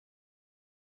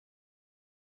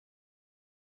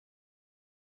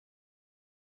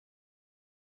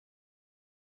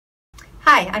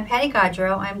Hi, I'm Patty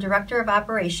Gaudreau. I'm Director of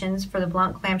Operations for the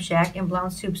Blount Clam Shack and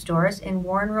Blount Soup Stores in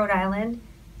Warren, Rhode Island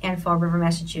and Fall River,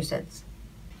 Massachusetts.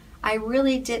 I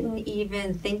really didn't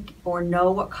even think or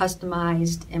know what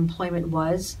customized employment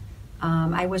was.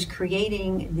 I was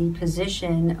creating the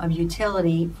position of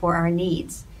utility for our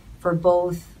needs, for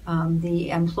both the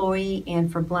employee and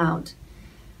for Blount.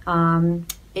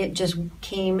 It just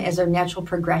came as a natural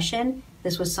progression.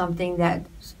 This was something that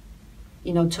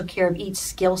took care of each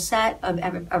skill set of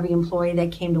every employee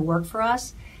that came to work for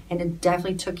us, and it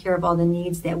definitely took care of all the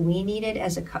needs that we needed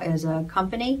as a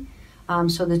company.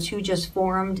 So the two just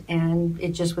formed, and it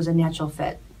just was a natural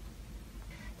fit.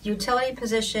 The utility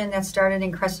position that started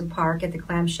in Crescent Park at the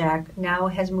Clam Shack now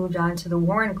has moved on to the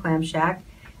Warren Clam Shack,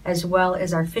 as well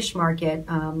as our fish market,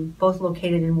 both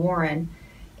located in Warren.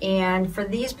 And for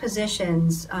these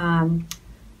positions,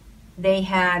 they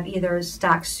have either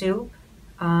stock soup,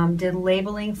 did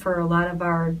labeling for a lot of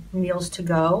our meals to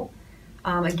go.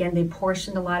 Again, they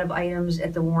portioned a lot of items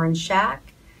at the Warren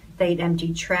Shack. They'd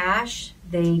empty trash.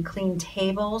 They cleaned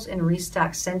tables and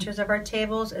restock centers of our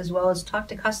tables, as well as talk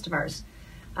to customers.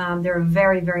 They're a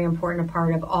very, very important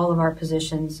part of all of our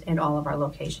positions and all of our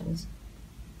locations.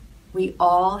 We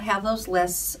all have those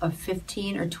lists of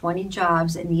 15 or 20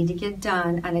 jobs that need to get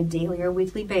done on a daily or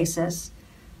weekly basis.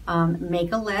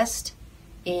 Make a list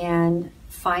and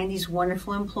find these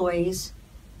wonderful employees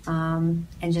and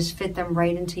just fit them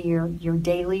right into your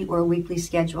daily or weekly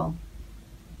schedule.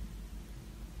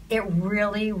 It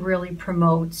really, really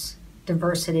promotes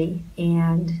diversity,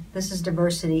 and this is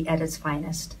diversity at its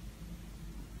finest.